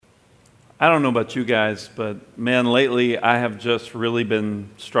I don't know about you guys, but man, lately I have just really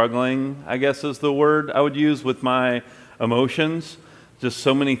been struggling, I guess is the word I would use, with my emotions. Just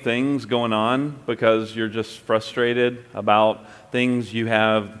so many things going on because you're just frustrated about things you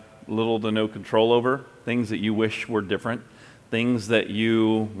have little to no control over, things that you wish were different, things that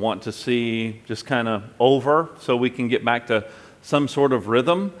you want to see just kind of over so we can get back to some sort of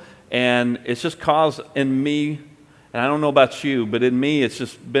rhythm. And it's just caused in me, and I don't know about you, but in me it's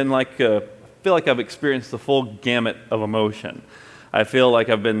just been like, I feel like I've experienced the full gamut of emotion. I feel like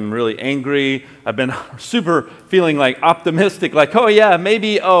I've been really angry. I've been super feeling like optimistic, like, oh yeah,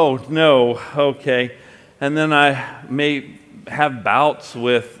 maybe, oh no, okay. And then I may have bouts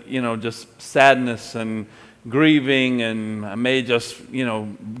with, just sadness and grieving, and I may just,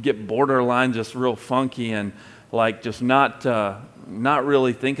 get borderline just real funky and like just not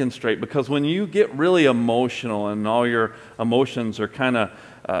really thinking straight. Because when you get really emotional and all your emotions are kind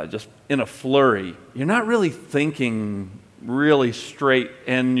of just in a flurry, you're not really thinking really straight,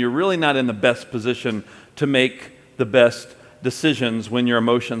 and you're really not in the best position to make the best decisions when your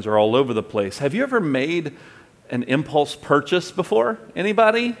emotions are all over the place. Have you ever made an impulse purchase before?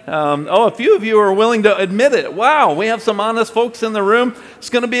 Anybody? A few of you are willing to admit it. Wow, we have some honest folks in the room.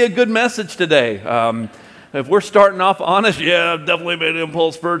 It's going to be a good message today. If we're starting off honest, yeah, I've definitely made an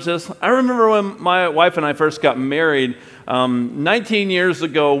impulse purchase. I remember when my wife and I first got married, 19 years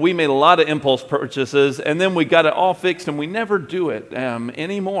ago, we made a lot of impulse purchases, and then we got it all fixed, and we never do it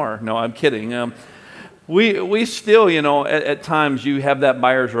anymore. No, I'm kidding. We still, at times you have that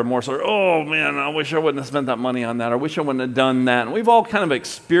buyer's remorse, or, oh man, I wish I wouldn't have spent that money on that, or I wish I wouldn't have done that. And we've all kind of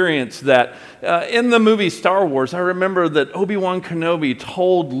experienced that. In the movie Star Wars, I remember that Obi-Wan Kenobi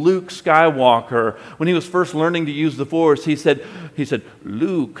told Luke Skywalker, when he was first learning to use the Force, he said,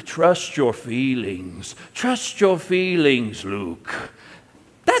 Luke, trust your feelings. Trust your feelings, Luke.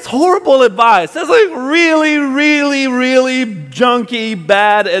 That's horrible advice. That's like really, really, really junky,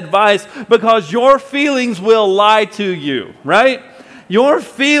 bad advice, because your feelings will lie to you, right? Your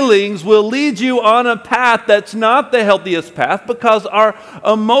feelings will lead you on a path that's not the healthiest path, because our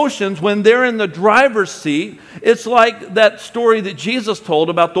emotions, when they're in the driver's seat, it's like that story that Jesus told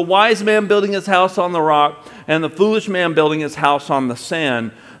about the wise man building his house on the rock and the foolish man building his house on the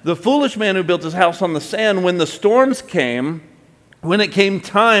sand. The foolish man who built his house on the sand, when the storms came, when it came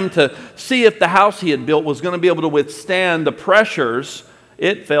time to see if the house he had built was going to be able to withstand the pressures,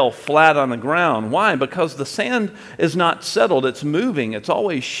 it fell flat on the ground. Why? Because the sand is not settled. It's moving. It's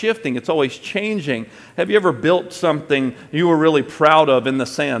always shifting. It's always changing. Have you ever built something you were really proud of in the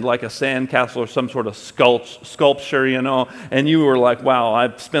sand, like a sandcastle or some sort of sculpture, and you were like, wow,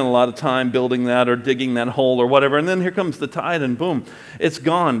 I've spent a lot of time building that or digging that hole or whatever, and then here comes the tide and boom, it's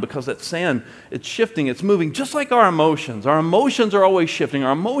gone, because that sand, it's shifting, it's moving, just like our emotions. Our emotions are always shifting.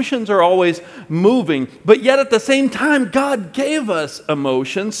 Our emotions are always moving, but yet at the same time, God gave us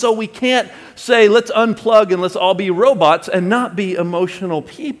emotions, so we can't say, let's unplug and let's all be robots and not be emotional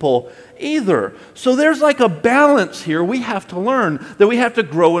people either. So there's like a balance here we have to learn, that we have to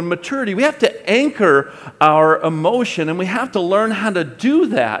grow in maturity. We have to anchor our emotion, and we have to learn how to do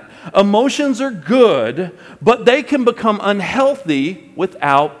that. Emotions are good, but they can become unhealthy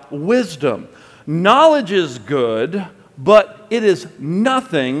without wisdom. Knowledge is good, but it is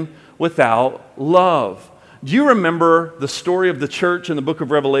nothing without love. Do you remember the story of the church in the book of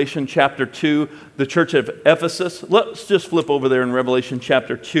Revelation chapter 2, the church of Ephesus? Let's just flip over there in Revelation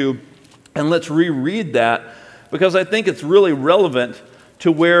chapter 2, and let's reread that, because I think it's really relevant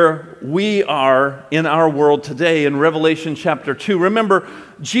to where we are in our world today in Revelation chapter 2. Remember,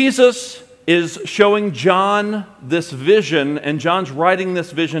 Jesus is showing John this vision, and John's writing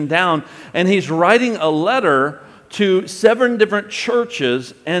this vision down, and he's writing a letter to 7 different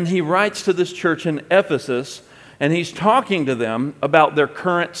churches, and he writes to this church in Ephesus, and he's talking to them about their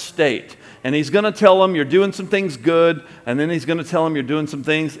current state. And he's going to tell them, you're doing some things good, and then he's going to tell them you're doing some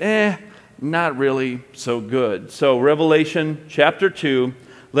things, not really so good. So Revelation chapter 2,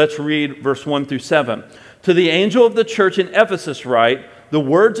 let's read verse 1 through 7. To the angel of the church in Ephesus write, the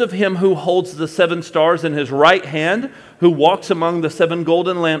words of him who holds the 7 stars in his right hand, who walks among the 7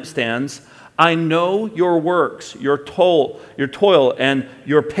 golden lampstands, I know your works, your toil, and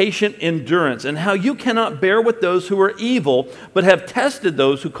your patient endurance, and how you cannot bear with those who are evil, but have tested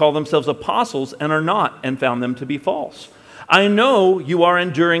those who call themselves apostles and are not, and found them to be false. I know you are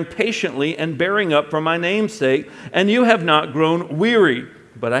enduring patiently and bearing up for my name's sake, and you have not grown weary.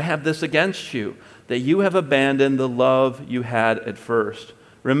 But I have this against you, that you have abandoned the love you had at first.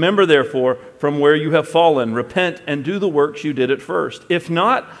 Remember, therefore, from where you have fallen, repent and do the works you did at first. If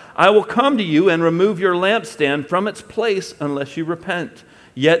not, I will come to you and remove your lampstand from its place unless you repent.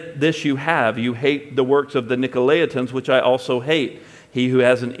 Yet this you have, you hate the works of the Nicolaitans, which I also hate. He who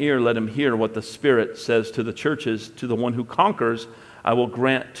has an ear, let him hear what the Spirit says to the churches. To the one who conquers, I will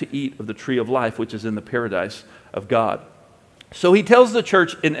grant to eat of the tree of life, which is in the paradise of God. So he tells the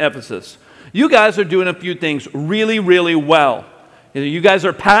church in Ephesus, you guys are doing a few things really, really well. You guys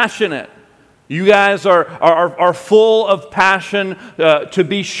are passionate. You guys are full of passion to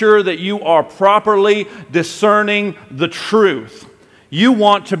be sure that you are properly discerning the truth. You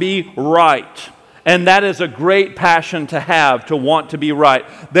want to be right. And that is a great passion to have, to want to be right.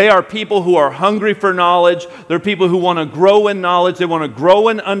 They are people who are hungry for knowledge. They're people who want to grow in knowledge. They want to grow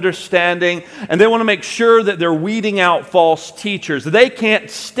in understanding. And they want to make sure that they're weeding out false teachers. They can't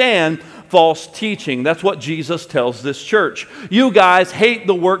stand false teaching. That's what Jesus tells this church. You guys hate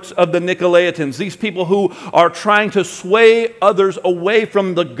the works of the Nicolaitans, these people who are trying to sway others away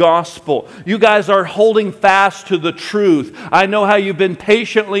from the gospel. You guys are holding fast to the truth. I know how you've been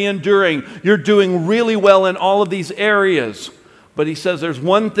patiently enduring. You're doing really well in all of these areas. But he says there's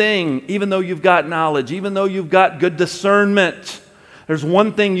one thing, even though you've got knowledge, even though you've got good discernment, there's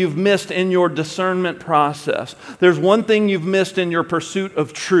one thing you've missed in your discernment process. There's one thing you've missed in your pursuit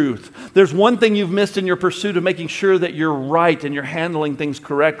of truth. There's one thing you've missed in your pursuit of making sure that you're right and you're handling things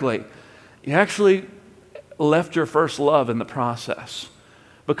correctly. You actually left your first love in the process,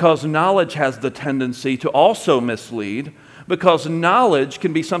 because knowledge has the tendency to also mislead, because knowledge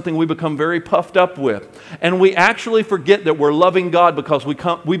can be something we become very puffed up with. And we actually forget that we're loving God because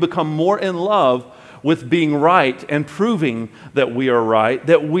we become more in love with being right and proving that we are right,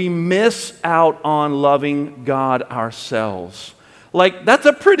 that we miss out on loving God ourselves. Like, that's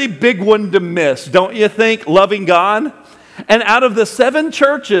a pretty big one to miss, don't you think, loving God? And out of the 7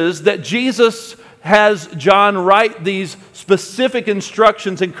 churches that Jesus has John write these specific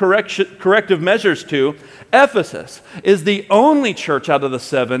instructions and corrective measures to, Ephesus is the only church out of the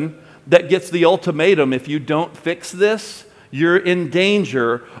 7 that gets the ultimatum: if you don't fix this, you're in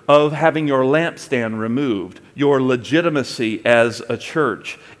danger of having your lampstand removed. Your legitimacy as a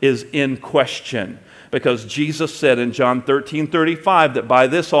church is in question. Because Jesus said in John 13:35 that by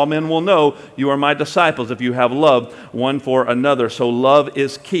this all men will know you are my disciples if you have love one for another. So love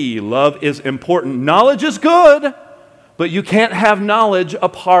is key. Love is important. Knowledge is good, but you can't have knowledge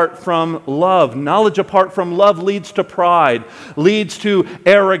apart from love. Knowledge apart from love leads to pride, leads to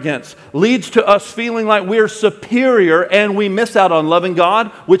arrogance, leads to us feeling like we're superior, and we miss out on loving God,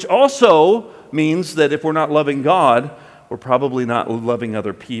 which also means that if we're not loving God, we're probably not loving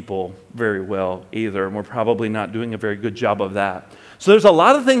other people very well either, and we're probably not doing a very good job of that. So there's a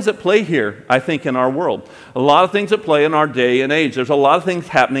lot of things at play here, I think, in our world. A lot of things at play in our day and age. There's a lot of things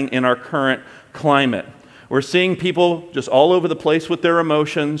happening in our current climate. We're seeing people just all over the place with their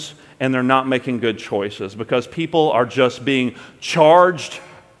emotions, and they're not making good choices because people are just being charged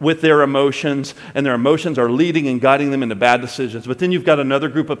with their emotions, and their emotions are leading and guiding them into bad decisions. But then you've got another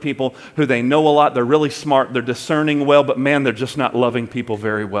group of people who they know a lot, they're really smart, they're discerning well, but man, they're just not loving people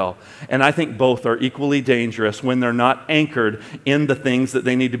very well. And I think both are equally dangerous when they're not anchored in the things that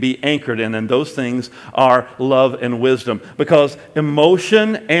they need to be anchored in, and those things are love and wisdom. Because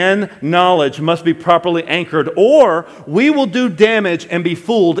emotion and knowledge must be properly anchored, or we will do damage and be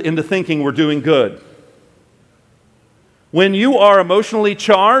fooled into thinking we're doing good. When you are emotionally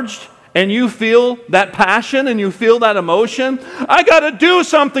charged and you feel that passion and you feel that emotion, I got to do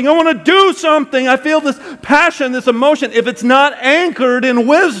something. I want to do something. I feel this passion, this emotion. If it's not anchored in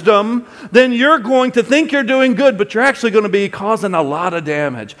wisdom, then you're going to think you're doing good, but you're actually going to be causing a lot of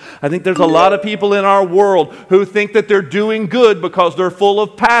damage. I think there's a lot of people in our world who think that they're doing good because they're full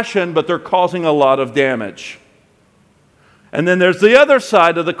of passion, but they're causing a lot of damage. And then there's the other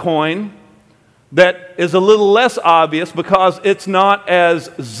side of the coin that is a little less obvious because it's not as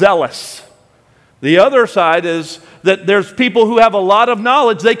zealous. The other side is that there's people who have a lot of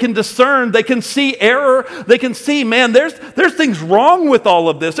knowledge. They can discern, they can see error, they can see, man, there's things wrong with all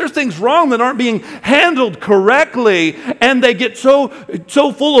of this. There's things wrong that aren't being handled correctly, and they get so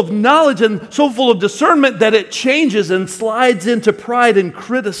full of knowledge and so full of discernment that it changes and slides into pride and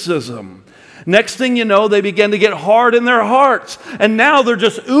criticism. Next thing you know, they begin to get hard in their hearts. And now they're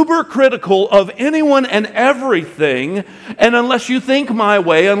just uber critical of anyone and everything. And unless you think my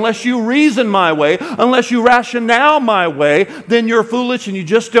way, unless you reason my way, unless you rationale my way, then you're foolish and you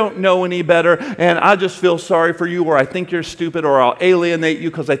just don't know any better. And I just feel sorry for you, or I think you're stupid, or I'll alienate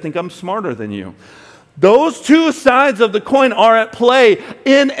you because I think I'm smarter than you. Those two sides of the coin are at play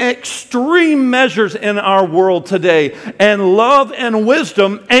in extreme measures in our world today. And love and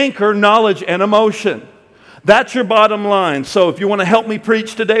wisdom anchor knowledge and emotion. That's your bottom line. So if you want to help me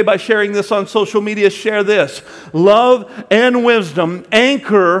preach today by sharing this on social media, share this. Love and wisdom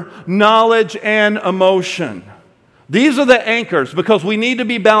anchor knowledge and emotion. These are the anchors because we need to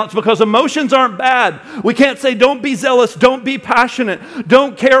be balanced because emotions aren't bad. We can't say don't be zealous, don't be passionate,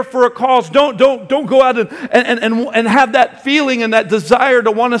 don't care for a cause, don't go out and have that feeling and that desire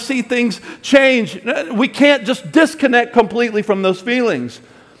to want to see things change. We can't just disconnect completely from those feelings.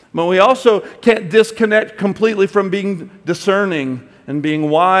 But we also can't disconnect completely from being discerning and being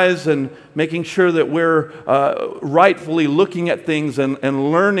wise and making sure that we're rightfully looking at things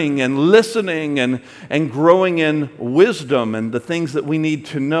and learning and listening and growing in wisdom and the things that we need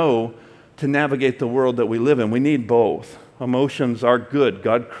to know to navigate the world that we live in. We need both. Emotions are good.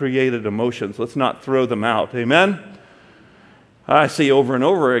 God created emotions. Let's not throw them out. Amen? I see over and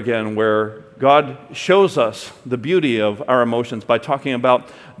over again where God shows us the beauty of our emotions by talking about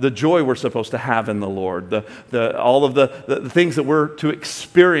the joy we're supposed to have in the Lord, all of the things that we're to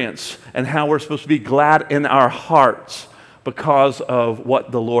experience and how we're supposed to be glad in our hearts because of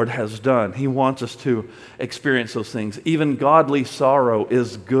what the Lord has done. He wants us to experience those things. Even godly sorrow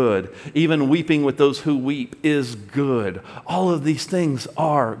is good. Even weeping with those who weep is good. All of these things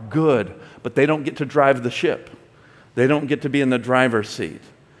are good, but they don't get to drive the ship. They don't get to be in the driver's seat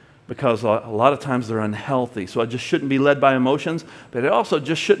because a lot of times they're unhealthy. So I just shouldn't be led by emotions, but it also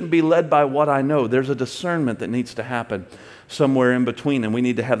just shouldn't be led by what I know. There's a discernment that needs to happen somewhere in between, and we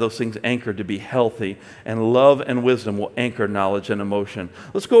need to have those things anchored to be healthy. And love and wisdom will anchor knowledge and emotion.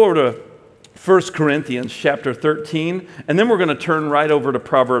 Let's go over to 1 Corinthians chapter 13, and then we're going to turn right over to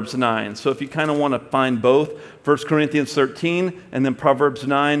Proverbs 9. So if you kind of want to find both, 1 Corinthians 13 and then Proverbs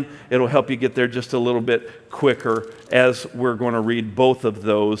 9, it'll help you get there just a little bit quicker as we're going to read both of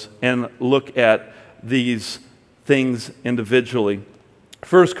those and look at these things individually.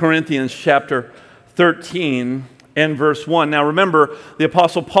 1 Corinthians chapter 13 and verse 1. Now remember, the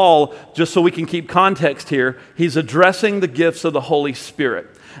Apostle Paul, just so we can keep context here, he's addressing the gifts of the Holy Spirit.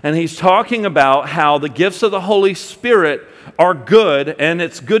 And he's talking about how the gifts of the Holy Spirit are good, and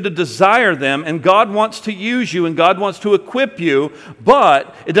it's good to desire them, and God wants to use you, and God wants to equip you,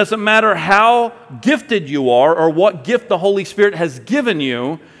 but it doesn't matter how gifted you are or what gift the Holy Spirit has given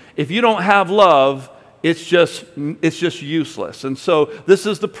you, if you don't have love, it's just useless. And so this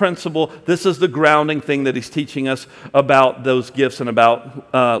is the principle, this is the grounding thing that he's teaching us about those gifts and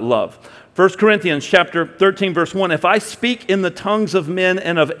about love. 1 Corinthians chapter 13, verse 1, if I speak in the tongues of men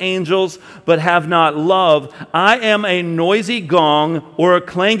and of angels, but have not love, I am a noisy gong or a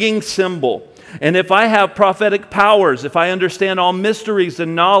clanging cymbal. And if I have prophetic powers, if I understand all mysteries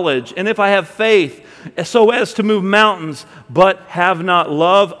and knowledge, and if I have faith so as to move mountains, but have not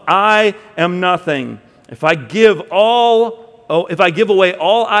love, I am nothing. If I give away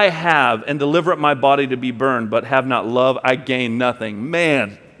all I have and deliver up my body to be burned, but have not love, I gain nothing.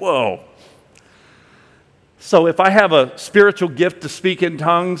 Man, whoa. So if I have a spiritual gift to speak in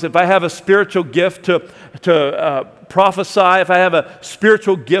tongues, if I have a spiritual gift to prophesy, if I have a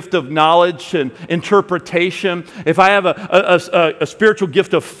spiritual gift of knowledge and interpretation, if I have a spiritual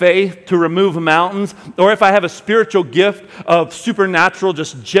gift of faith to remove mountains, or if I have a spiritual gift of supernatural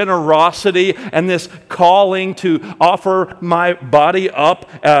just generosity and this calling to offer my body up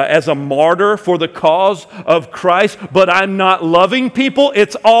as a martyr for the cause of Christ, but I'm not loving people,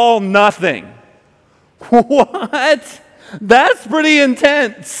 it's all nothing. What? That's pretty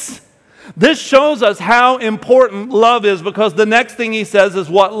intense. This shows us how important love is, because the next thing he says is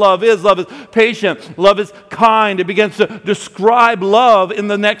what love is. Love is patient. Love is kind. It begins to describe love in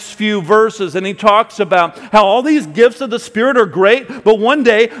the next few verses. And he talks about how all these gifts of the Spirit are great, but one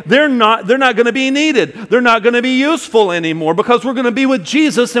day they're not going to be needed. They're not going to be useful anymore because we're going to be with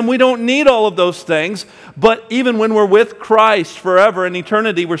Jesus and we don't need all of those things. But even when we're with Christ forever in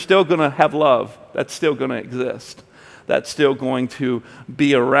eternity, we're still going to have love. That's still going to exist. That's still going to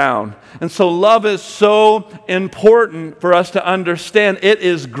be around. And so love is so important for us to understand. It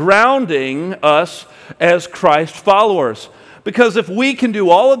is grounding us as Christ followers. Because if we can do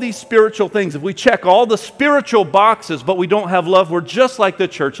all of these spiritual things, if we check all the spiritual boxes, but we don't have love, we're just like the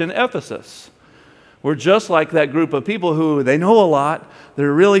church in Ephesus. We're just like that group of people who, they know a lot.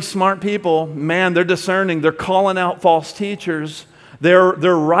 They're really smart people. Man, they're discerning. They're calling out false teachers. They're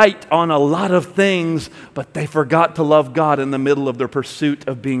right on a lot of things, but they forgot to love God in the middle of their pursuit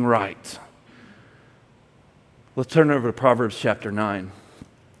of being right. Let's turn over to Proverbs chapter 9.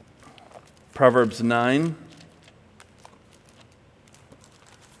 Proverbs 9.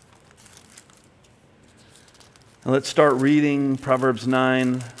 And let's start reading Proverbs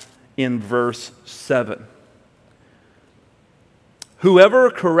 9 in verse 7.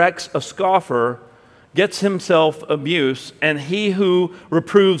 Whoever corrects a scoffer gets himself abuse, and he who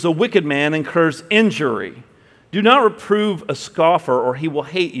reproves a wicked man incurs injury. Do not reprove a scoffer, or he will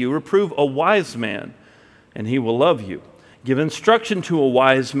hate you. Reprove a wise man, and he will love you. Give instruction to a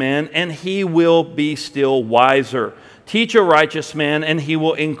wise man, and he will be still wiser. Teach a righteous man, and he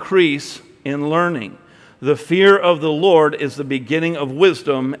will increase in learning. The fear of the Lord is the beginning of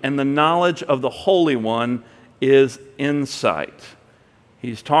wisdom, and the knowledge of the Holy One is insight.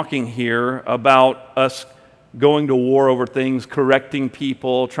 He's talking here about us going to war over things, correcting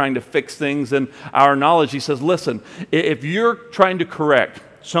people, trying to fix things, and our knowledge. He says, listen, if you're trying to correct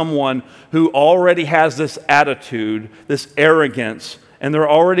someone who already has this attitude, this arrogance, and they're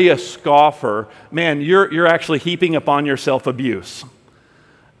already a scoffer, man, you're actually heaping upon yourself abuse.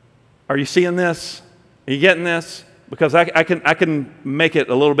 Are you seeing this? Are you getting this? Because I can make it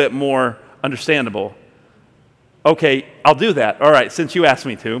a little bit more understandable. Okay, I'll do that. All right, since you asked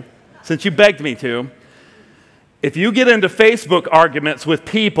me to, since you begged me to. If you get into Facebook arguments with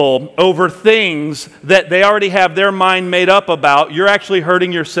people over things that they already have their mind made up about, you're actually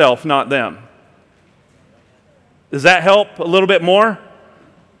hurting yourself, not them. Does that help a little bit more?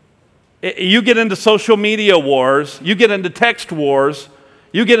 You get into social media wars, you get into text wars,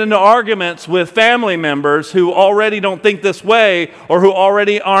 you get into arguments with family members who already don't think this way or who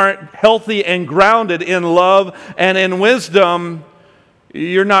already aren't healthy and grounded in love and in wisdom.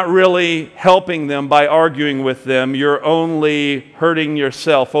 You're not really helping them by arguing with them. You're only hurting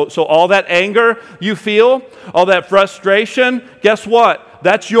yourself. So all that anger you feel, all that frustration, guess what?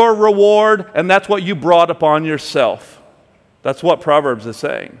 That's your reward, and that's what you brought upon yourself. That's what Proverbs is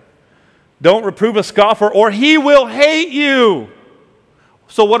saying. Don't reprove a scoffer, or he will hate you.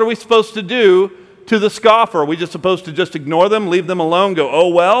 So what are we supposed to do to the scoffer? Are we just supposed to just ignore them, leave them alone, go, oh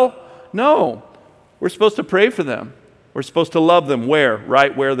well? No. We're supposed to pray for them. We're supposed to love them where?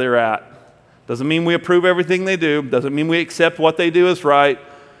 Right where they're at. Doesn't mean we approve everything they do. Doesn't mean we accept what they do as right.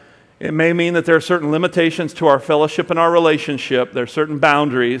 It may mean that there are certain limitations to our fellowship and our relationship. There are certain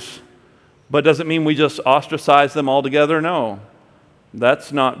boundaries. But doesn't mean we just ostracize them altogether. No.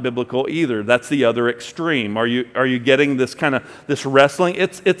 That's not biblical either. That's the other extreme. Are you getting this kind of this wrestling?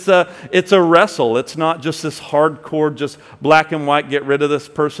 It's a wrestle. It's not just this hardcore, just black and white, get rid of this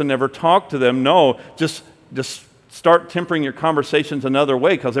person, never talk to them. No, just start tempering your conversations another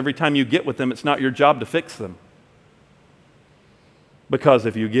way, because every time you get with them, it's not your job to fix them. Because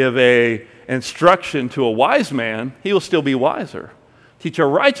if you give a instruction to a wise man, he will still be wiser. Teach a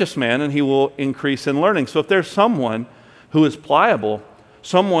righteous man, and he will increase in learning. So if there's someone who is pliable,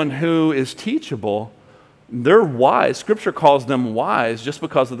 someone who is teachable, they're wise. Scripture calls them wise just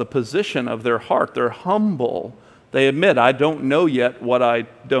because of the position of their heart. They're humble. They admit, I don't know yet what I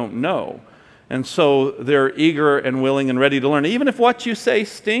don't know. And so they're eager and willing and ready to learn. Even if what you say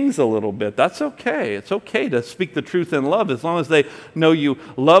stings a little bit, that's okay. It's okay to speak the truth in love as long as they know you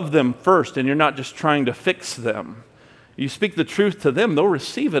love them first and you're not just trying to fix them. You speak the truth to them, they'll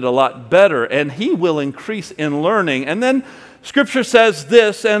receive it a lot better, and he will increase in learning. And then Scripture says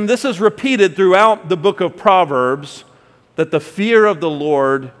this, and this is repeated throughout the book of Proverbs, that the fear of the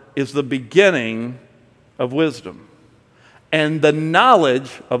Lord is the beginning of wisdom. And the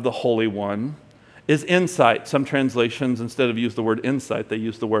knowledge of the Holy One is insight. Some translations, instead of use the word insight, they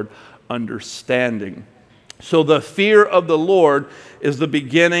use the word understanding. So the fear of the Lord is the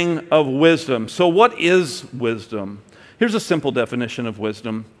beginning of wisdom. So what is wisdom? Here's a simple definition of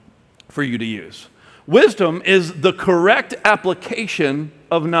wisdom for you to use. Wisdom is the correct application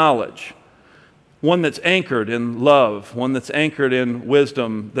of knowledge. One that's anchored in love, one that's anchored in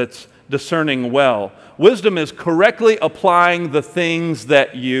wisdom, that's discerning well. Wisdom is correctly applying the things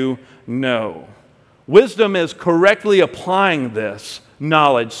that you know. Wisdom is correctly applying this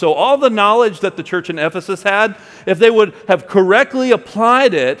knowledge. So all the knowledge that the church in Ephesus had, if they would have correctly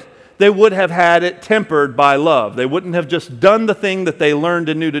applied it, they would have had it tempered by love. They wouldn't have just done the thing that they learned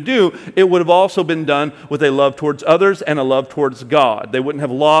and knew to do. It would have also been done with a love towards others and a love towards God. They wouldn't have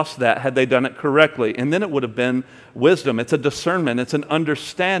lost that had they done it correctly. And then it would have been wisdom. It's a discernment. It's an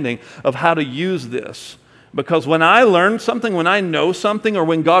understanding of how to use this. Because when I learn something, when I know something, or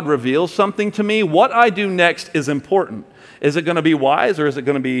when God reveals something to me, what I do next is important. Is it going to be wise, or is it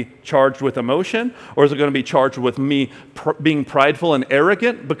going to be charged with emotion, or is it going to be charged with me being prideful and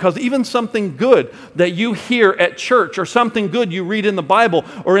arrogant? Because even something good that you hear at church, or something good you read in the Bible,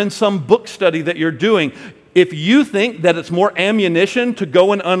 or in some book study that you're doing, if you think that it's more ammunition to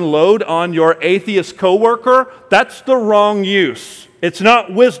go and unload on your atheist coworker, that's the wrong use. It's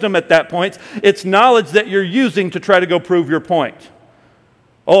not wisdom at that point. It's knowledge that you're using to try to go prove your point.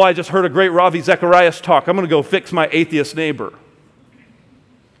 Oh, I just heard a great Ravi Zacharias talk. I'm going to go fix my atheist neighbor.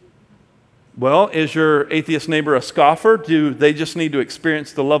 Well, is your atheist neighbor a scoffer? Do they just need to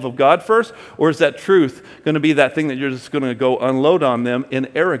experience the love of God first? Or is that truth going to be that thing that you're just going to go unload on them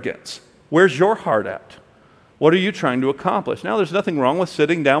in arrogance? Where's your heart at? What are you trying to accomplish? Now, there's nothing wrong with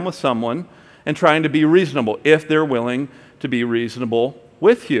sitting down with someone and trying to be reasonable if they're willing to be reasonable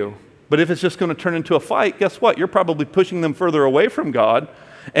with you. But if it's just going to turn into a fight, guess what? You're probably pushing them further away from God,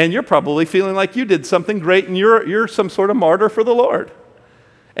 and you're probably feeling like you did something great and you're some sort of martyr for the Lord.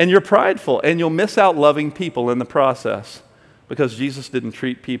 And you're prideful, and you'll miss out loving people in the process because Jesus didn't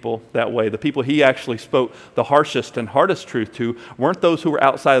treat people that way. The people he actually spoke the harshest and hardest truth to weren't those who were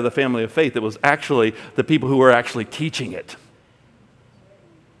outside of the family of faith. It was actually the people who were actually teaching it.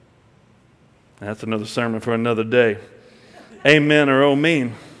 That's another sermon for another day. Amen or oh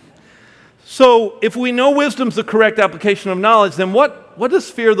mean. So if we know wisdom's the correct application of knowledge, then what does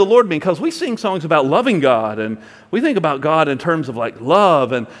fear of the Lord mean? Because we sing songs about loving God, and we think about God in terms of like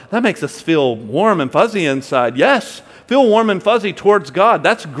love, and that makes us feel warm and fuzzy inside. Yes, feel warm and fuzzy towards God.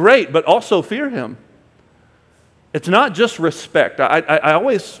 That's great, but also fear Him. It's not just respect. I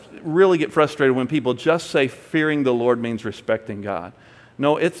always really get frustrated when people just say fearing the Lord means respecting God.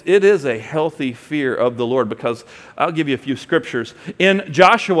 No, it is a healthy fear of the Lord, because I'll give you a few scriptures. In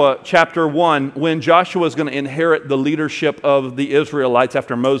Joshua chapter 1, when Joshua is going to inherit the leadership of the Israelites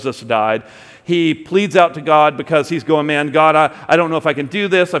after Moses died, he pleads out to God because he's going, man, God, I don't know if I can do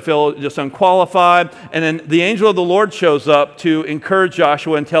this. I feel just unqualified. And then the angel of the Lord shows up to encourage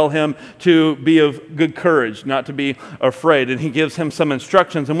Joshua and tell him to be of good courage, not to be afraid. And he gives him some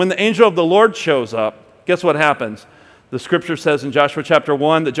instructions. And when the angel of the Lord shows up, guess what happens? The scripture says in Joshua chapter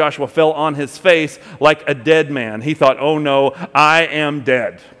 1 that Joshua fell on his face like a dead man. He thought, oh no, I am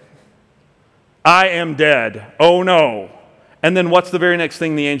dead. I am dead. Oh no. And then what's the very next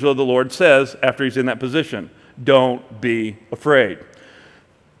thing the angel of the Lord says after he's in that position? Don't be afraid.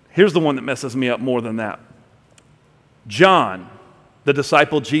 Here's the one that messes me up more than that. John, the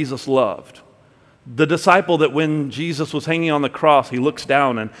disciple Jesus loved. The disciple that when Jesus was hanging on the cross, he looks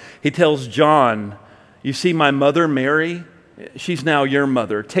down and he tells John, you see my mother Mary? She's now your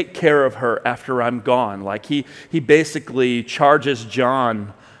mother. Take care of her after I'm gone. Like he basically charges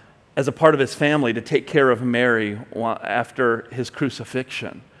John as a part of his family to take care of Mary after his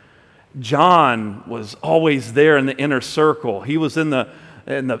crucifixion. John was always there in the inner circle. He was in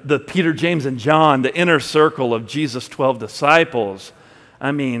the Peter, James, and John, the inner circle of Jesus' 12 disciples.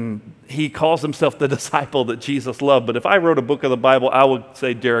 I mean, he calls himself the disciple that Jesus loved. But if I wrote a book of the Bible, I would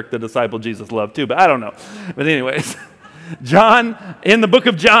say Derek, the disciple Jesus loved too. But I don't know. But anyways, John, in the book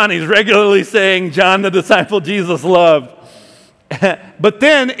of John, he's regularly saying, John, the disciple Jesus loved. But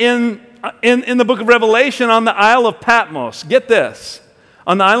then in the book of Revelation on the Isle of Patmos, get this.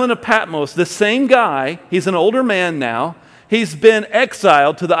 On the island of Patmos, the same guy, he's an older man now, he's been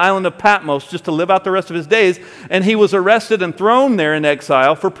exiled to the island of Patmos just to live out the rest of his days, and he was arrested and thrown there in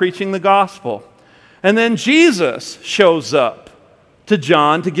exile for preaching the gospel. And then Jesus shows up to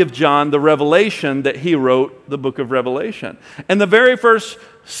John to give John the revelation that he wrote the book of Revelation. And the very first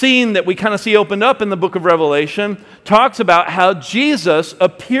scene that we kind of see opened up in the book of Revelation talks about how Jesus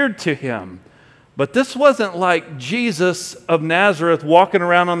appeared to him. But this wasn't like Jesus of Nazareth walking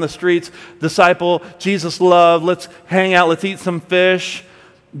around on the streets, disciple, Jesus love, let's hang out, let's eat some fish.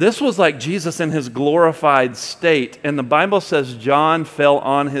 This was like Jesus in his glorified state. And the Bible says John fell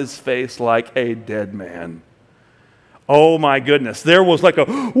on his face like a dead man. Oh my goodness. There was like a,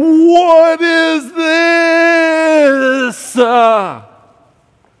 what is this?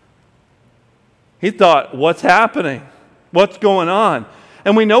 He thought, what's happening? What's going on?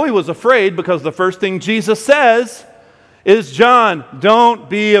 And we know he was afraid because the first thing Jesus says is, John, don't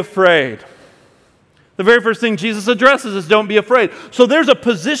be afraid. The very first thing Jesus addresses is don't be afraid. So there's a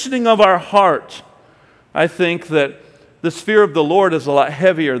positioning of our heart. I think that this fear of the Lord is a lot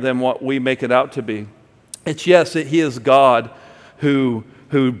heavier than what we make it out to be. It's He is God who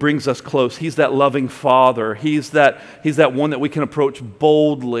brings us close. He's that loving Father. He's that one that we can approach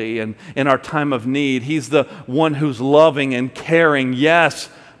boldly and in our time of need. He's the one who's loving and caring, yes,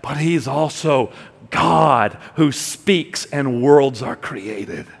 but He's also God who speaks and worlds are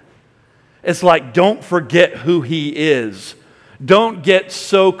created. It's like, don't forget who He is. Don't get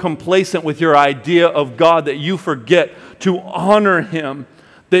so complacent with your idea of God that you forget to honor Him,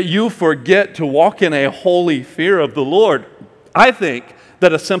 that you forget to walk in a holy fear of the Lord. I think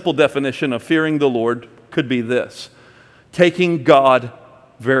that a simple definition of fearing the Lord could be this: taking God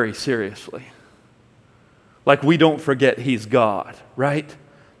very seriously. Like we don't forget He's God, right?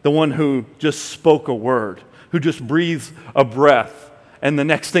 The one who just spoke a word, who just breathes a breath, and the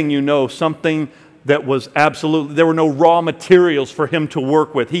next thing you know, something that was absolutely, there were no raw materials for him to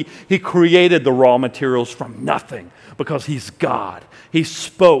work with. He created the raw materials from nothing because he's God. He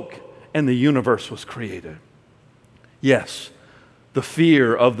spoke and the universe was created. Yes, the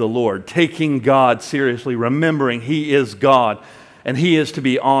fear of the Lord, taking God seriously, remembering He is God and He is to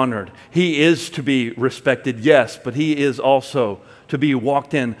be honored. He is to be respected, yes, but He is also to be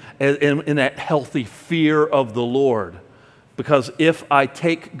walked in that healthy fear of the Lord. Because if I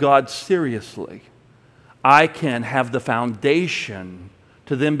take God seriously, I can have the foundation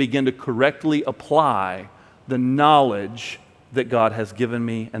to then begin to correctly apply the knowledge that God has given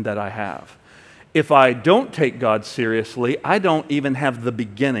me and that I have. If I don't take God seriously, I don't even have the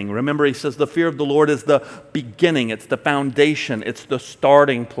beginning. Remember, he says the fear of the Lord is the beginning. It's the foundation. It's the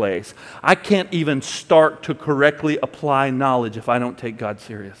starting place. I can't even start to correctly apply knowledge if I don't take God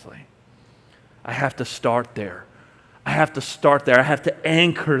seriously. I have to start there. I have to start there. I have to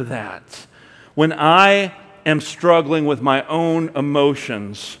anchor that. When I am struggling with my own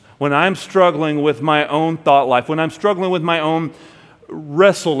emotions, when I'm struggling with my own thought life, when I'm struggling with my own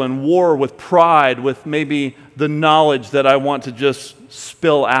wrestle and war with pride, with maybe the knowledge that I want to just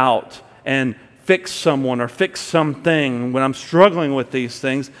spill out and fix someone or fix something, when I'm struggling with these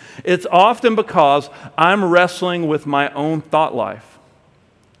things, it's often because I'm wrestling with my own thought life.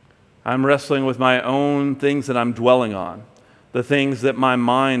 I'm wrestling with my own things that I'm dwelling on, the things that my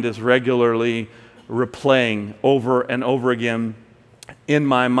mind is regularly replaying over and over again in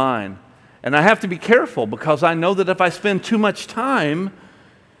my mind. And I have to be careful because I know that if I spend too much time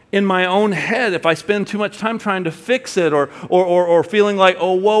in my own head, if I spend too much time trying to fix it or feeling like,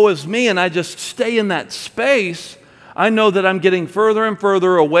 oh, woe is me, and I just stay in that space, I know that I'm getting further and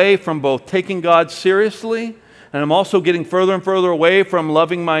further away from both taking God seriously, and I'm also getting further and further away from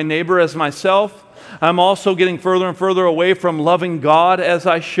loving my neighbor as myself. I'm also getting further and further away from loving God as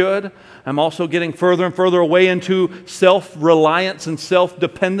I should. I'm also getting further and further away into self-reliance and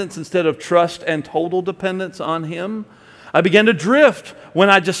self-dependence instead of trust and total dependence on Him. I begin to drift when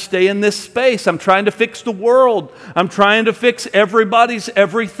I just stay in this space. I'm trying to fix the world. I'm trying to fix everybody's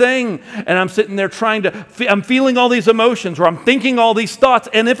everything. And I'm sitting there I'm feeling all these emotions or I'm thinking all these thoughts.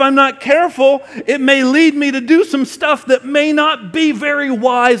 And if I'm not careful, it may lead me to do some stuff that may not be very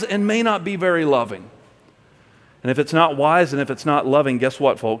wise and may not be very loving. And if it's not wise and if it's not loving, guess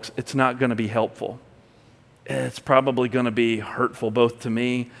what, folks? It's not going to be helpful. It's probably going to be hurtful both to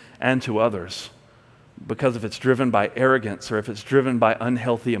me and to others. Because if it's driven by arrogance or if it's driven by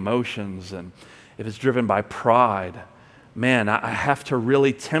unhealthy emotions and if it's driven by pride, man, I have to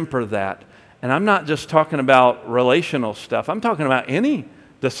really temper that. And I'm not just talking about relational stuff. I'm talking about any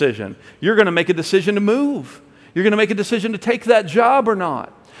decision. You're going to make a decision to move. You're going to make a decision to take that job or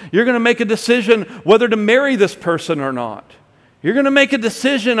not. You're going to make a decision whether to marry this person or not. You're going to make a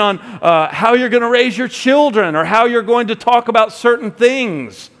decision on how you're going to raise your children or how you're going to talk about certain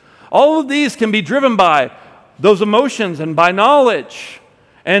things. All of these can be driven by those emotions and by knowledge.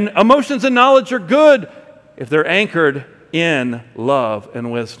 And emotions and knowledge are good if they're anchored in love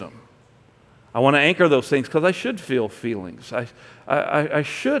and wisdom. I want to anchor those things because I should feel feelings. I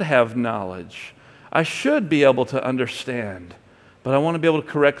should have knowledge. I should be able to understand. But I want to be able to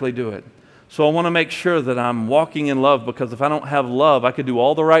correctly do it. So I want to make sure that I'm walking in love because if I don't have love, I could do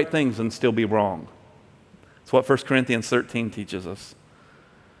all the right things and still be wrong. That's what 1 Corinthians 13 teaches us.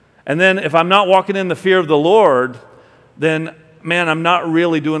 And then if I'm not walking in the fear of the Lord, then, man, I'm not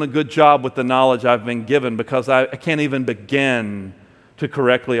really doing a good job with the knowledge I've been given because I can't even begin to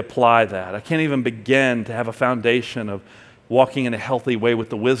correctly apply that. I can't even begin to have a foundation of walking in a healthy way with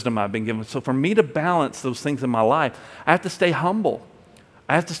the wisdom I've been given. So for me to balance those things in my life, I have to stay humble.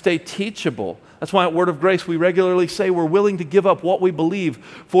 I have to stay teachable. That's why at Word of Grace we regularly say we're willing to give up what we believe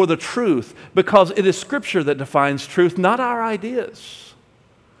for the truth because it is Scripture that defines truth, not our ideas.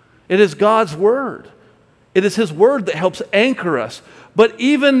 It is God's Word. It is His Word that helps anchor us. But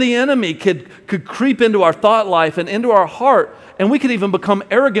even the enemy could creep into our thought life and into our heart, and we could even become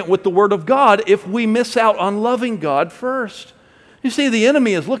arrogant with the Word of God if we miss out on loving God first. You see, the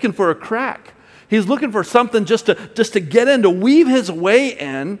enemy is looking for a crack. He's looking for something just to get in, to weave his way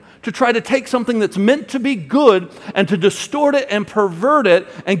in, to try to take something that's meant to be good and to distort it and pervert it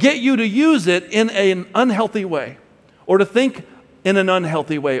and get you to use it in an unhealthy way, or to think in an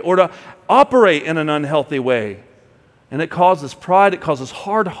unhealthy way, or to operate in an unhealthy way. And it causes pride, it causes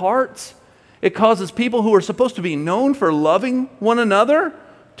hard hearts, it causes people who are supposed to be known for loving one another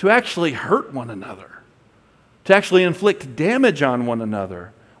to actually hurt one another, to actually inflict damage on one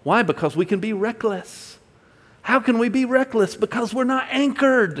another. Why? Because we can be reckless. How can we be reckless? Because we're not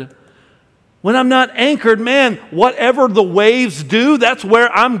anchored. When I'm not anchored, man, whatever the waves do, that's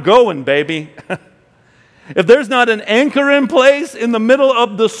where I'm going, baby. If there's not an anchor in place in the middle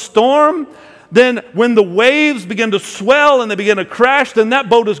of the storm, then when the waves begin to swell and they begin to crash, then that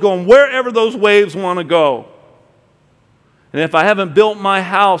boat is going wherever those waves want to go. And if I haven't built my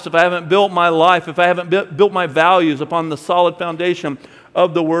house, if I haven't built my life, if I haven't built my values upon the solid foundation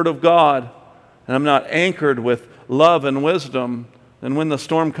of the Word of God, and I'm not anchored with love and wisdom, then when the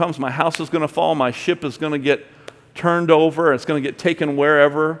storm comes, my house is going to fall, my ship is going to get turned over, it's going to get taken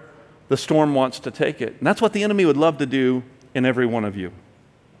wherever the storm wants to take it. And that's what the enemy would love to do in every one of you.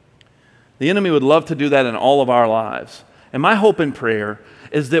 The enemy would love to do that in all of our lives. And my hope and prayer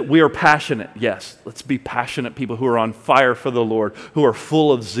is that we are passionate. Yes, let's be passionate people who are on fire for the Lord, who are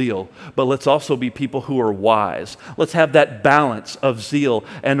full of zeal. But let's also be people who are wise. Let's have that balance of zeal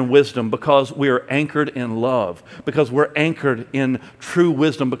and wisdom because we are anchored in love, because we're anchored in true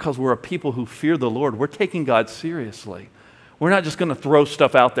wisdom, because we're a people who fear the Lord. We're taking God seriously. We're not just going to throw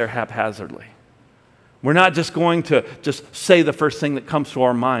stuff out there haphazardly. We're not just going to just say the first thing that comes to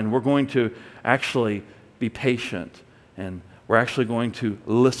our mind. We're going to actually be patient, and we're actually going to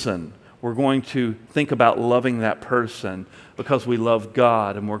listen. We're going to think about loving that person because we love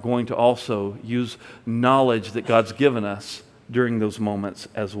God, and we're going to also use knowledge that God's given us during those moments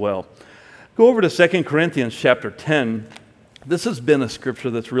as well. Go over to 2 Corinthians chapter 10. This has been a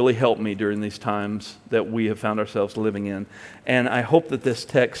scripture that's really helped me during these times that we have found ourselves living in. And I hope that this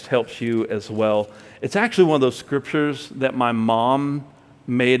text helps you as well. It's actually one of those scriptures that my mom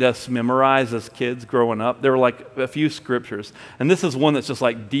made us memorize as kids growing up. There were like a few scriptures. And this is one that's just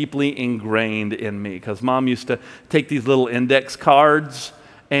like deeply ingrained in me because Mom used to take these little index cards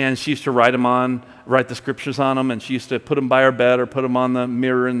and she used to write the scriptures on them, and she used to put them by her bed or put them on the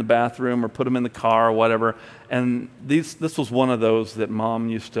mirror in the bathroom or put them in the car or whatever. And this was one of those that Mom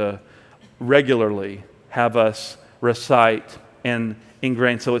used to regularly have us recite and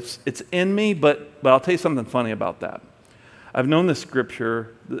ingrain. So it's in me, but I'll tell you something funny about that. I've known this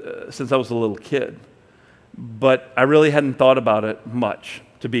scripture since I was a little kid, but I really hadn't thought about it much,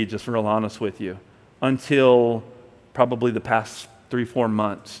 to be just real honest with you, until probably the past 3-4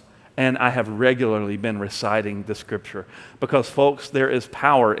 months. And I have regularly been reciting the scripture because, folks, there is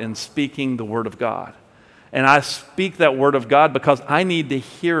power in speaking the Word of God. And I speak that Word of God because I need to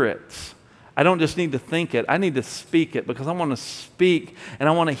hear it. I don't just need to think it. I need to speak it because I want to speak and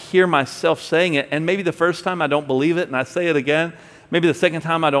I want to hear myself saying it. And maybe the first time I don't believe it and I say it again. Maybe the second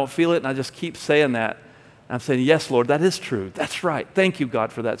time I don't feel it and I just keep saying that. And I'm saying, yes, Lord, that is true. That's right. Thank you,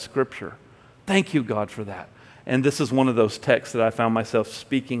 God, for that scripture. Thank you, God, for that. And this is one of those texts that I found myself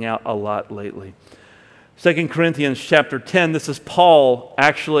speaking out a lot lately. 2 Corinthians chapter 10, this is Paul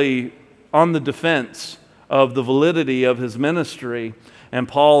actually on the defense of the validity of his ministry. And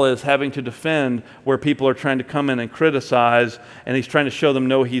Paul is having to defend where people are trying to come in and criticize, and he's trying to show them,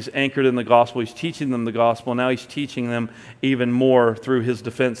 no, he's anchored in the gospel. He's teaching them the gospel. Now he's teaching them even more through his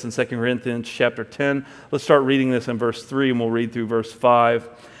defense in 2 Corinthians chapter 10. Let's start reading this in verse 3, and we'll read through verse 5.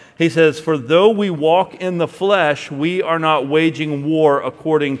 He says, "For though we walk in the flesh, we are not waging war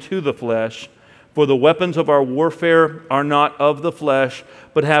according to the flesh. For the weapons of our warfare are not of the flesh,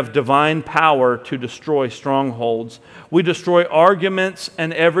 but have divine power to destroy strongholds. We destroy arguments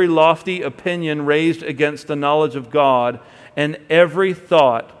and every lofty opinion raised against the knowledge of God, and every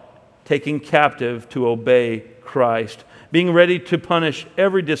thought taken captive to obey Christ, being ready to punish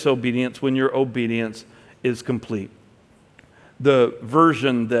every disobedience when your obedience is complete." The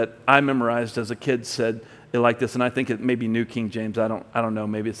version that I memorized as a kid said it like this, and I think it may be New King James. I don't know.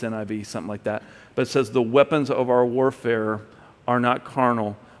 Maybe it's NIV, something like that. But it says, "The weapons of our warfare are not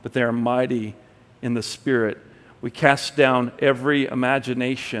carnal, but they are mighty in the Spirit. We cast down every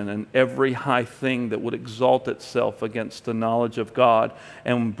imagination and every high thing that would exalt itself against the knowledge of God,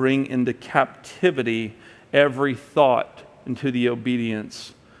 and bring into captivity every thought into the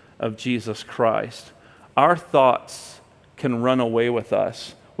obedience of Jesus Christ." Our thoughts can run away with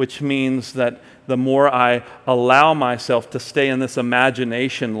us, which means that the more I allow myself to stay in this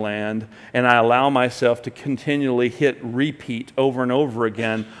imagination land and I allow myself to continually hit repeat over and over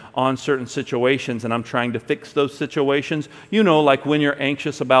again on certain situations, and I'm trying to fix those situations. You know, like when you're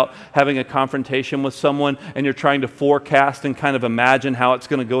anxious about having a confrontation with someone and you're trying to forecast and kind of imagine how it's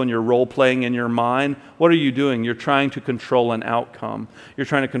going to go in your role playing in your mind. What are you doing? You're trying to control an outcome. You're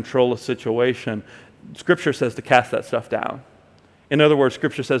trying to control a situation. Scripture says to cast that stuff down. In other words,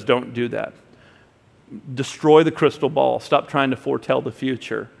 Scripture says don't do that. Destroy the crystal ball. Stop trying to foretell the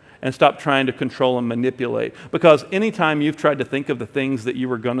future and stop trying to control and manipulate. Because anytime you've tried to think of the things that you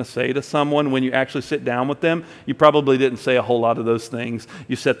were going to say to someone when you actually sit down with them, you probably didn't say a whole lot of those things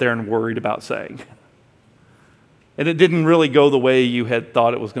you sat there and worried about saying. And it didn't really go the way you had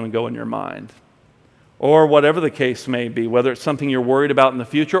thought it was going to go in your mind. or whatever the case may be, whether it's something you're worried about in the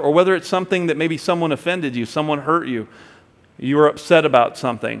future, or whether it's something that maybe someone offended you, someone hurt you, you were upset about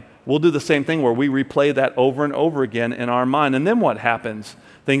something. We'll do the same thing where we replay that over and over again in our mind. And then what happens?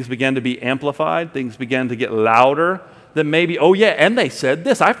 Things begin to be amplified. Things begin to get louder. Then maybe, oh yeah, and they said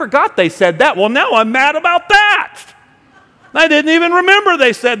this. I forgot they said that. Well, now I'm mad about that. I didn't even remember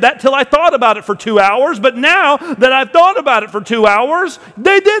they said that till I thought about it for 2 hours. But now that I've thought about it for 2 hours,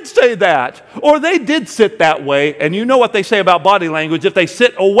 they did say that. Or they did sit that way. And you know what they say about body language. If they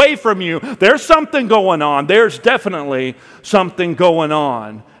sit away from you, there's something going on. There's definitely something going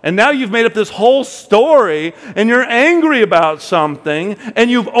on. And now you've made up this whole story and you're angry about something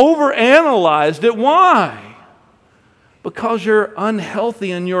and you've overanalyzed it. Why? Because you're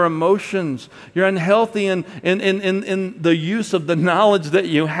unhealthy in your emotions. You're unhealthy in the use of the knowledge that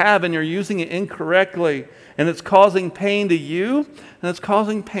you have, and you're using it incorrectly. And it's causing pain to you, and it's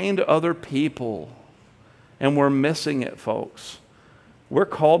causing pain to other people. And we're missing it, folks. We're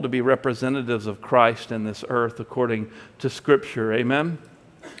called to be representatives of Christ in this earth according to Scripture. Amen?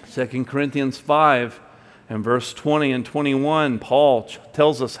 2 Corinthians 5. In verse 20 and 21, Paul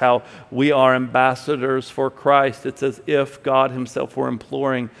tells us how we are ambassadors for Christ. It's as if God himself were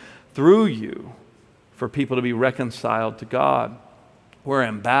imploring through you for people to be reconciled to God. We're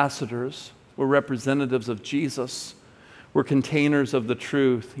ambassadors. We're representatives of Jesus. We're containers of the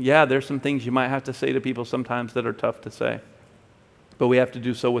truth. Yeah, there's some things you might have to say to people sometimes that are tough to say. But we have to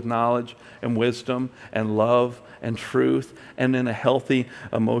do so with knowledge and wisdom and love and truth and in a healthy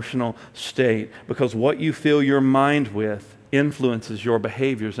emotional state. Because what you fill your mind with influences your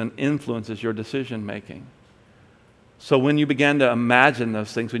behaviors and influences your decision making. So when you begin to imagine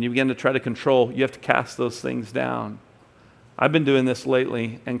those things, when you begin to try to control, you have to cast those things down. I've been doing this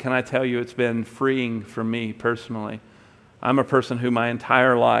lately, and can I tell you, it's been freeing for me personally. I'm a person who my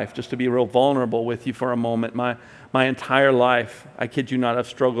entire life, just to be real vulnerable with you for a moment, my entire life, I kid you not, I've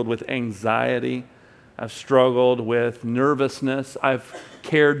struggled with anxiety. I've struggled with nervousness. I've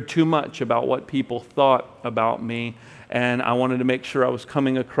cared too much about what people thought about me. And I wanted to make sure I was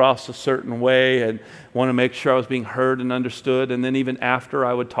coming across a certain way and want to make sure I was being heard and understood. And then even after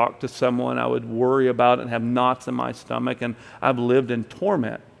I would talk to someone, I would worry about it and have knots in my stomach. And I've lived in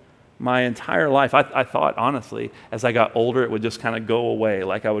torment my entire life. I thought, honestly, as I got older, it would just kind of go away.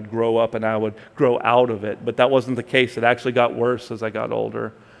 Like I would grow up and I would grow out of it. But that wasn't the case. It actually got worse as I got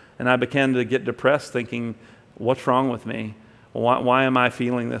older. And I began to get depressed thinking, what's wrong with me? Why am I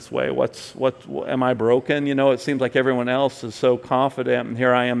feeling this way? Am I broken? You know, it seems like everyone else is so confident, and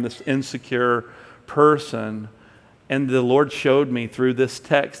here I am, this insecure person. And the Lord showed me through this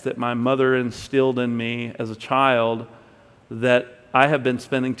text that my mother instilled in me as a child that I have been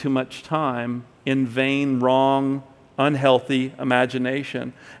spending too much time in vain, wrong, unhealthy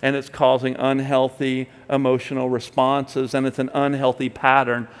imagination, and it's causing unhealthy emotional responses, and it's an unhealthy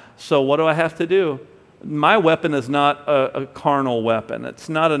pattern. So what do I have to do? My weapon is not a carnal weapon. It's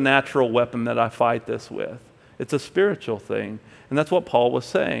not a natural weapon that I fight this with. It's a spiritual thing. And that's what Paul was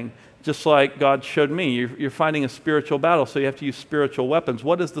saying. Just like God showed me, you're fighting a spiritual battle, so you have to use spiritual weapons.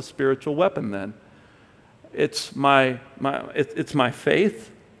 What is the spiritual weapon then? It's my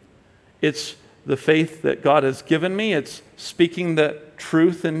faith. It's the faith that God has given me. It's speaking the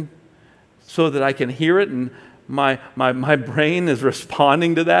truth and so that I can hear it, and my brain is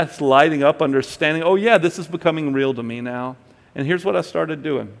responding to that. It's lighting up, understanding, oh yeah, this is becoming real to me now. And here's what I started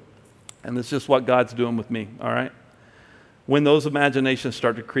doing. And this is just what God's doing with me, all right? When those imaginations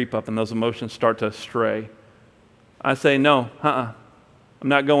start to creep up and those emotions start to stray, I say, no, I'm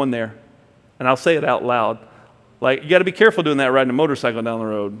not going there. And I'll say it out loud. Like, you got to be careful doing that riding a motorcycle down the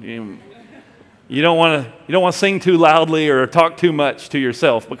road. You don't want to sing too loudly or talk too much to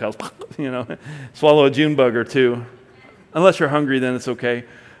yourself because, swallow a June bug or two. Unless you're hungry, then it's okay.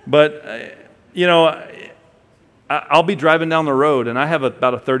 But, I'll be driving down the road, and I have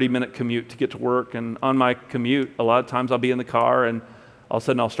about a 30-minute commute to get to work. And on my commute, a lot of times I'll be in the car, and all of a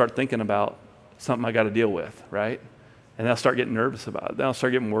sudden I'll start thinking about something I got to deal with, right? And I'll start getting nervous about it. Then I'll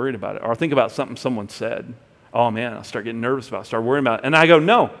start getting worried about it. Or I'll think about something someone said. Oh, man, I'll start getting nervous about it, start worrying about it. And I go,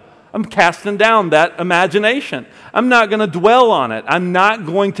 no, I'm casting down that imagination. I'm not going to dwell on it. I'm not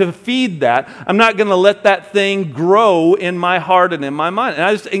going to feed that. I'm not going to let that thing grow in my heart and in my mind.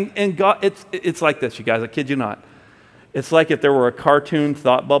 And God, it's like this, you guys. I kid you not. It's like if there were a cartoon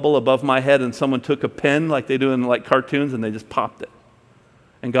thought bubble above my head and someone took a pen like they do in like cartoons and they just popped it.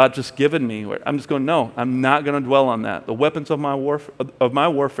 And God just given me, I'm just going, no, I'm not going to dwell on that. The weapons of my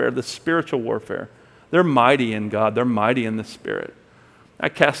warfare, the spiritual warfare, they're mighty in God. They're mighty in the Spirit. I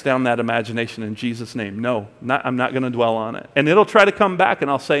cast down that imagination in Jesus' name. No, I'm not going to dwell on it. And it'll try to come back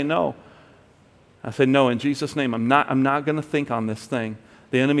and I'll say no. I said, no, in Jesus' name, I'm not going to think on this thing.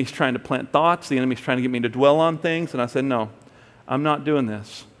 The enemy's trying to plant thoughts. The enemy's trying to get me to dwell on things. And I said, no, I'm not doing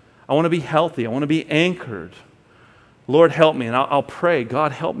this. I want to be healthy. I want to be anchored. Lord, help me. And I'll pray,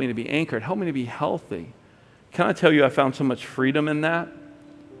 God, help me to be anchored. Help me to be healthy. Can I tell you, I found so much freedom in that?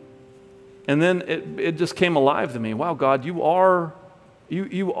 And then it just came alive to me. Wow, God, you are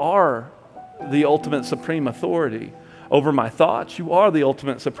the ultimate supreme authority over my thoughts. You are the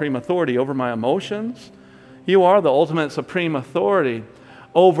ultimate supreme authority over my emotions. You are the ultimate supreme authority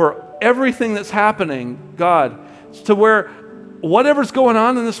over everything that's happening, God, to where whatever's going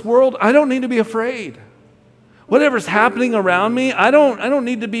on in this world, I don't need to be afraid. Whatever's happening around me, I don't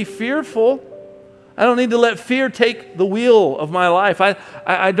need to be fearful. I don't need to let fear take the wheel of my life.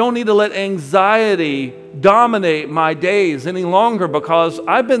 I don't need to let anxiety dominate my days any longer because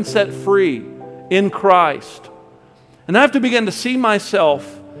I've been set free in Christ. And I have to begin to see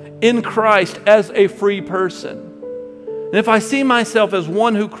myself in Christ as a free person. And if I see myself as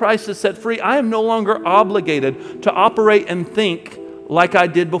one who Christ has set free, I am no longer obligated to operate and think like I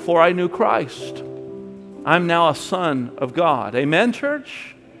did before I knew Christ. I'm now a son of God. Amen,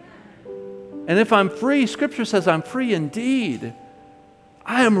 church? And if I'm free, Scripture says I'm free indeed.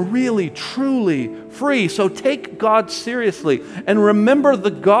 I am really, truly free. So take God seriously and remember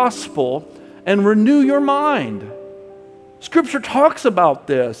the gospel and renew your mind. Scripture talks about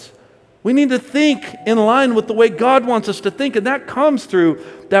this. We need to think in line with the way God wants us to think, and that comes through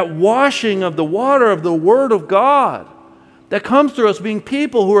that washing of the water of the Word of God. That comes through us being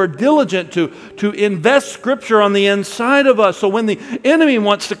people who are diligent to invest Scripture on the inside of us. So when the enemy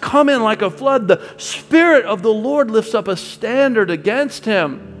wants to come in like a flood, the Spirit of the Lord lifts up a standard against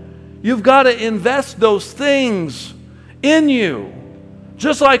him. You've got to invest those things in you.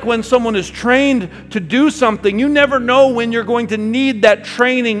 Just like when someone is trained to do something, you never know when you're going to need that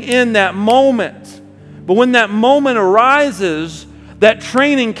training in that moment. But when that moment arises, that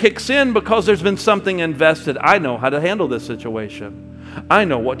training kicks in because there's been something invested. I know how to handle this situation. I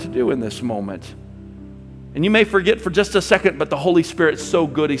know what to do in this moment. And you may forget for just a second, but the Holy Spirit's so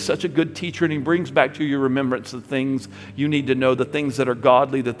good. He's such a good teacher, and He brings back to your remembrance the things you need to know, the things that are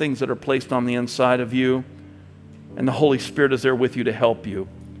godly, the things that are placed on the inside of you. And the Holy Spirit is there with you to help you.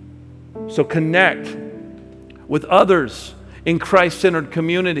 So connect with others in Christ-centered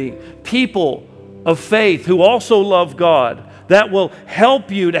community, people of faith who also love God. That will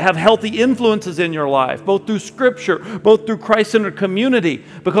help you to have healthy influences in your life, both through Scripture, both through Christ-centered community,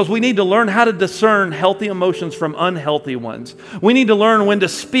 because we need to learn how to discern healthy emotions from unhealthy ones. We need to learn when to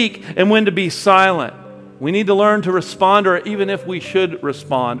speak and when to be silent. We need to learn to respond, or even if we should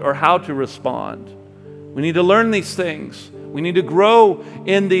respond, or how to respond. We need to learn these things. We need to grow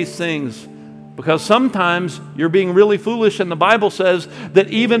in these things, because sometimes you're being really foolish, and the Bible says that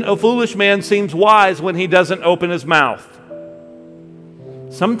even a foolish man seems wise when he doesn't open his mouth.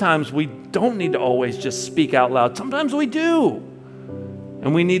 Sometimes we don't need to always just speak out loud. Sometimes we do.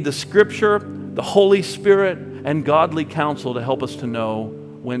 And we need the Scripture, the Holy Spirit, and godly counsel to help us to know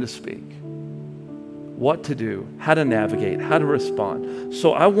when to speak, what to do, how to navigate, how to respond.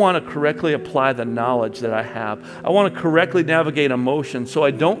 So I want to correctly apply the knowledge that I have. I want to correctly navigate emotion so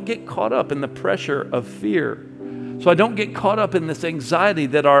I don't get caught up in the pressure of fear. So I don't get caught up in this anxiety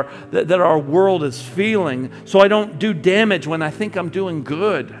that our world is feeling. So I don't do damage when I think I'm doing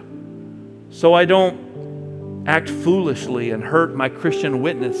good. So I don't act foolishly and hurt my Christian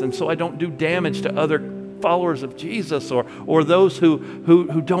witness. And so I don't do damage to other followers of Jesus or those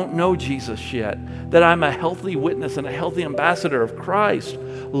who don't know Jesus yet. That I'm a healthy witness and a healthy ambassador of Christ.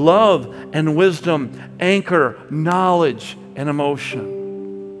 Love and wisdom anchor knowledge and emotion.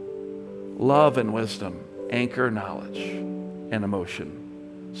 Love and wisdom anchor knowledge and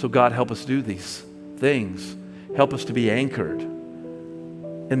emotion. So God, help us do these things. Help us to be anchored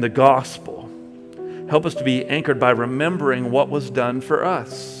in the gospel. Help us to be anchored by remembering what was done for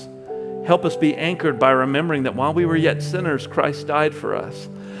us. Help us be anchored by remembering that while we were yet sinners, Christ died for us.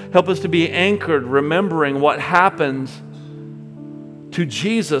 Help us to be anchored remembering what happened to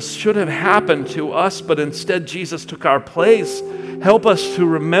Jesus should have happened to us, but instead Jesus took our place. Help us to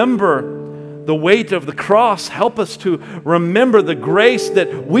remember the weight of the cross. Help us to remember the grace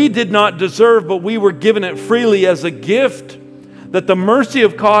that we did not deserve, but we were given it freely as a gift. That the mercy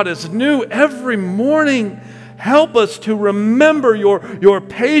of God is new every morning. Help us to remember your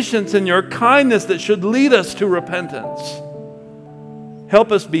patience and your kindness that should lead us to repentance.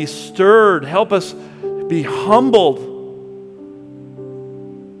 Help us be stirred. Help us be humbled.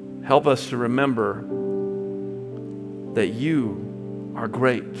 Help us to remember that you are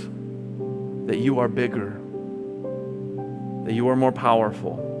great, that you are bigger, that you are more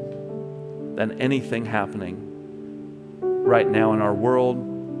powerful, than anything happening right now in our world,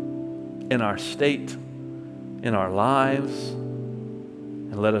 in our state, in our lives.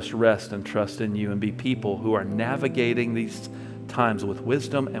 And let us rest and trust in you and be people who are navigating these times with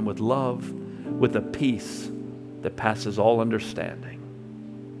wisdom and with love, with a peace that passes all understanding,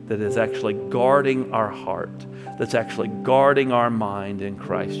 that is actually guarding our heart, that's actually guarding our mind in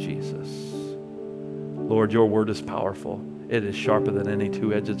Christ Jesus. Lord, your word is powerful. It is sharper than any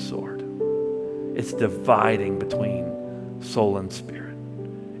two-edged sword. It's dividing between soul and spirit.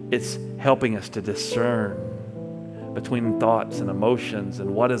 It's helping us to discern between thoughts and emotions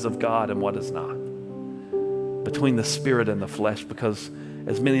and what is of God and what is not, between the spirit and the flesh, because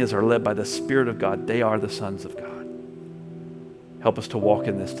as many as are led by the Spirit of God, they are the sons of God. Help us to walk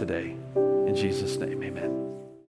in this today. In Jesus' name, amen.